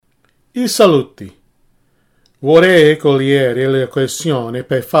I saluti. Vorrei cogliere l'occasione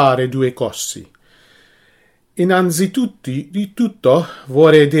per fare due cose. Innanzitutto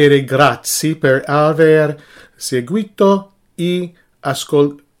vorrei dire grazie per aver seguito e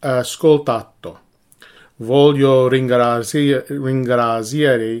ascoltato. Voglio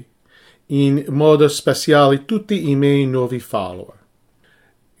ringraziare in modo speciale tutti i miei nuovi follower.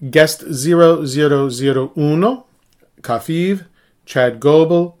 Guest 0001, Kafiv, Chad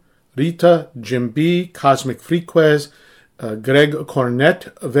Goebel, Rita, Jim B, Cosmic Frequez, Greg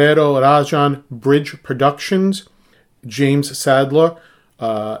Cornett, Vero Rajan, Bridge Productions, James Sadler,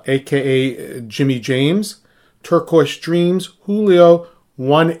 aka Jimmy James, Turquoise Dreams, Julio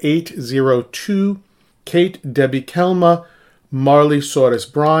 1802, Kate Debbie Kelma, Marley Soares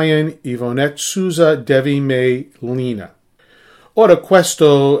Bryan, Yvonette Souza, Devi May Lina. Ora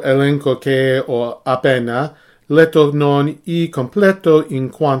questo elenco che ho appena letto non è completo in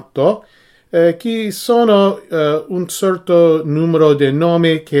quanto ci sono un certo numero di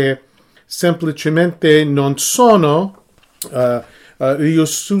nomi che semplicemente non sono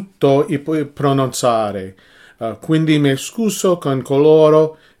riuscito a pronunciare. Quindi mi scuso con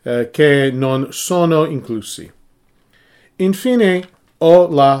coloro che non sono inclusi. Infine ho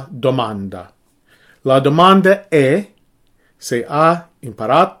la domanda. La domanda è se ha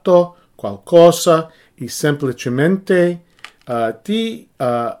imparato qualcosa e semplicemente ti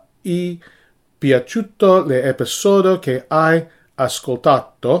è piaciuto l'episodio che hai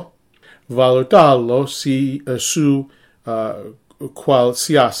ascoltato, valutarlo su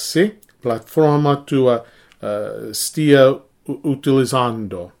qualsiasi piattaforma tu stia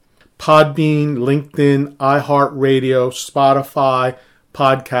utilizzando. Podbean, LinkedIn, iHeartRadio, Spotify,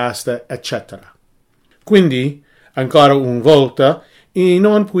 Podcast, eccetera. Quindi, ancora una volta, e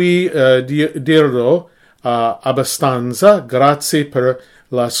non puoi dirlo abbastanza, grazie per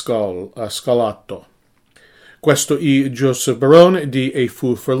l'ascolto. Questo è Joseph Barone di A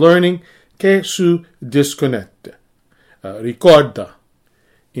Food for Learning che su Disconnect. Ricorda,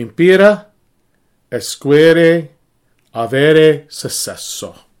 impara, esquire, avere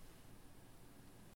successo.